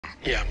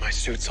Yeah, my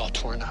suit's all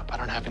torn up. I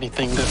don't have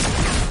anything to...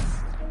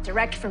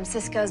 Direct from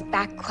Cisco's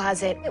back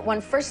closet. It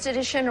won first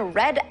edition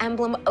red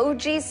emblem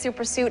OG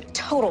supersuit,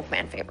 total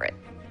fan favorite.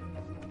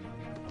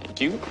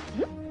 Thank you.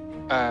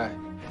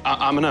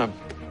 I'm gonna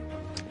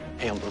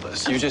handle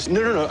this. You just,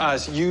 no,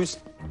 you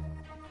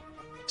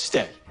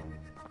stay.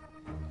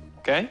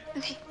 Okay?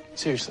 Okay.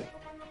 Seriously,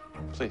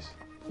 please.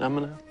 I'm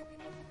gonna...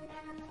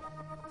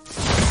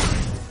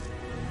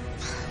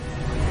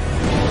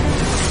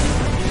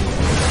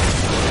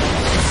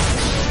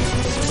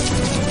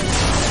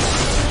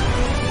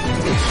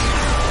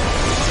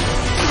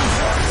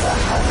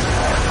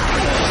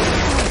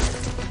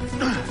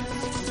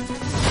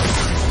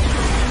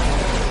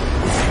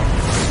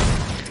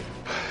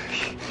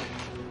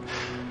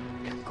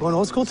 Going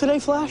old school today,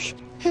 Flash?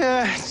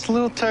 Yeah, it's a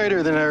little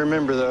tighter than I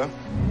remember, though.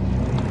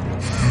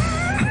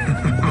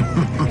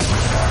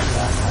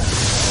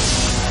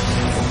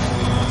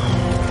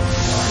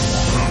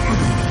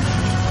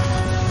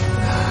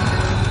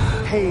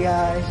 Hey,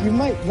 you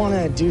might want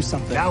to do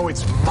something. Now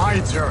it's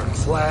my turn,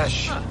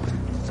 Flash.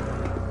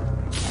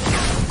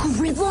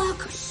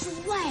 Gridlock,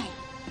 sway.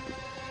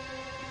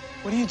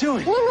 What are you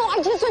doing? No, I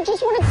just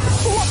want to...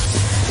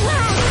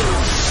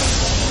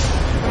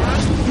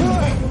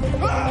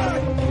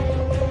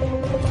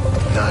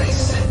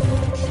 Nice.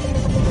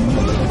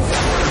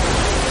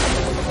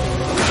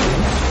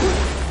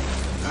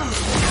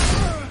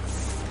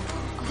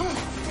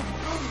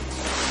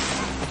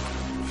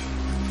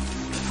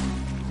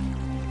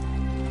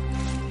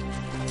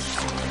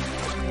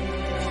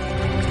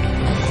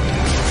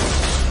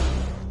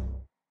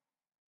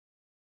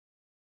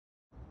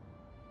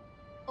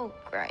 Oh,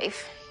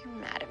 Greif, you're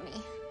mad at me.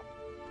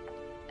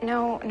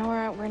 No,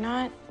 Nora, we're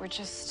not. We're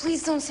just...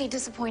 Please don't say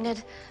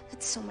disappointed.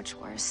 That's so much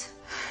worse.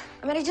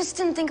 I mean, I just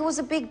didn't think it was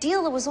a big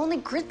deal. It was only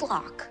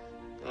Gridlock.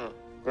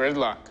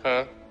 Gridlock,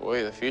 huh?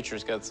 Boy, the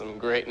future's got some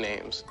great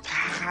names.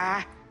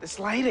 This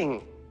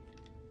lighting.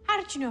 How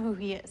did you know who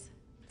he is?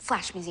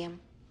 Flash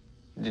Museum.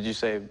 Did you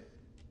say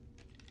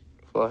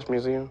Flash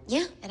Museum?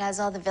 Yeah, it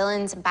has all the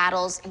villains and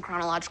battles in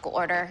chronological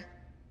order.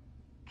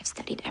 I've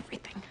studied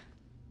everything.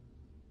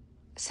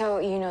 So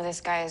you know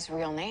this guy's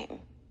real name?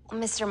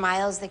 Mr.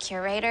 Miles, the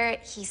curator,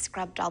 he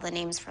scrubbed all the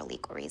names for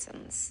legal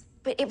reasons.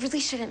 But it really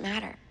shouldn't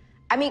matter.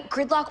 I mean,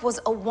 Gridlock was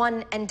a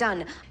one and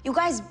done. You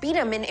guys beat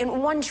him in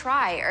one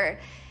try, or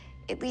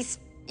at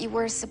least you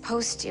were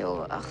supposed to.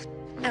 Ugh.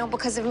 Now,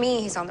 because of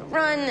me, he's on the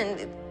run, and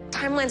the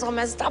timeline's all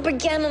messed up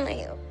again, and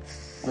I...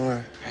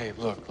 Nora, hey,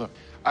 look.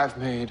 I've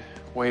made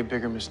way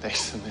bigger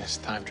mistakes than this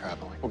time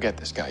traveling. We'll get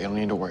this guy. You don't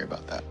need to worry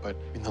about that. But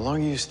I mean, the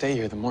longer you stay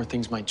here, the more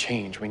things might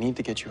change. We need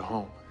to get you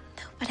home.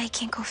 No, but I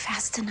can't go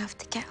fast enough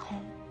to get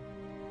home.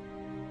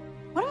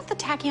 What about the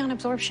tachyon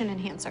absorption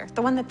enhancer?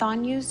 The one that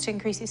Thawne used to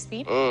increase his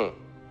speed?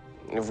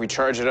 If we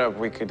charge it up,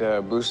 we could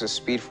boost the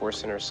speed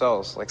force in our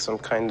cells, like some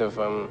kind of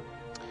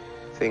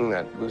thing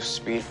that boosts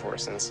speed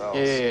force in cells.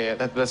 Yeah,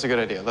 that's a good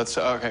idea. Let's,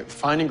 okay,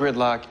 finding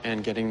Gridlock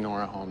and getting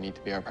Nora home need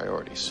to be our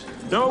priorities.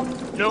 Nope.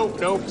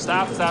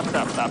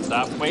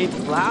 Stop. Wait,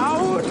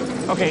 loud.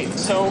 Okay,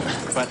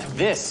 but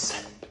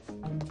this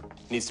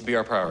needs to be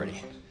our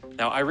priority.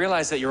 Now, I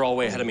realize that you're all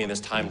way ahead of me in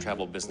this time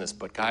travel business,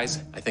 but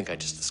guys, I think I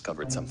just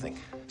discovered something.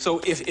 So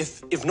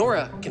if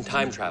Nora can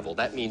time travel,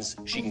 that means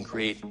she can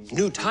create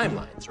new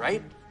timelines,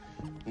 right?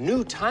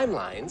 New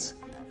timelines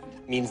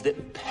means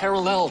that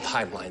parallel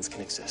timelines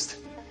can exist.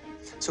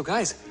 So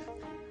guys,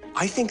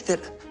 I think that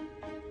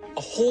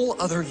a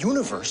whole other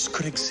universe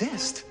could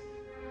exist.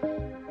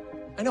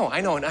 I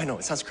know,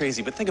 it sounds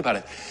crazy, but think about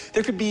it.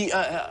 There could be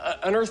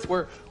an Earth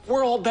where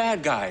we're all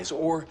bad guys,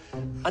 or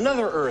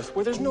another Earth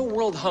where there's no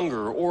world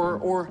hunger,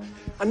 or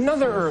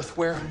another Earth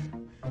where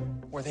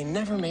they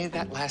never made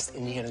that last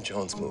Indiana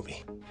Jones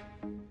movie.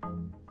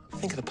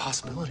 Think of the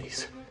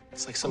possibilities.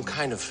 It's like some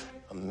kind of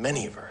a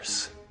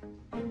many-verse.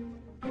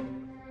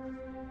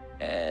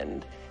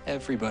 And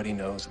everybody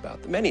knows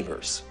about the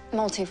many-verse.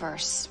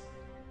 Multiverse.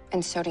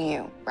 And so do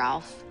you,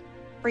 Ralph.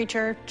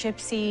 Preacher,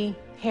 Gypsy,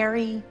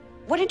 Harry.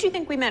 What did you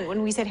think we meant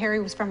when we said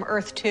Harry was from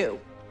Earth 2?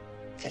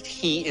 That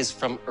he is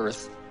from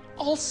Earth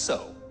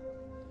also.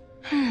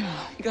 You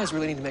guys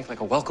really need to make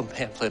like a welcome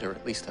pamphlet or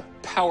at least a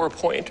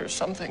PowerPoint or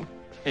something.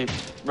 Hey,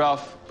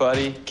 Ralph,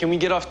 buddy, can we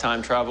get off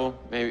time travel?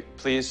 Maybe,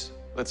 please?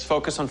 Let's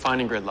focus on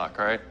finding Gridlock,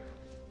 all right?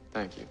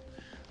 Thank you.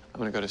 I'm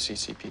gonna go to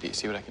CCPD,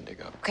 see what I can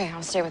dig up. Okay,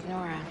 I'll stay with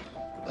Nora.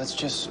 Let's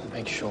just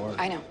make sure.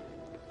 I know.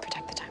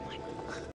 Protect the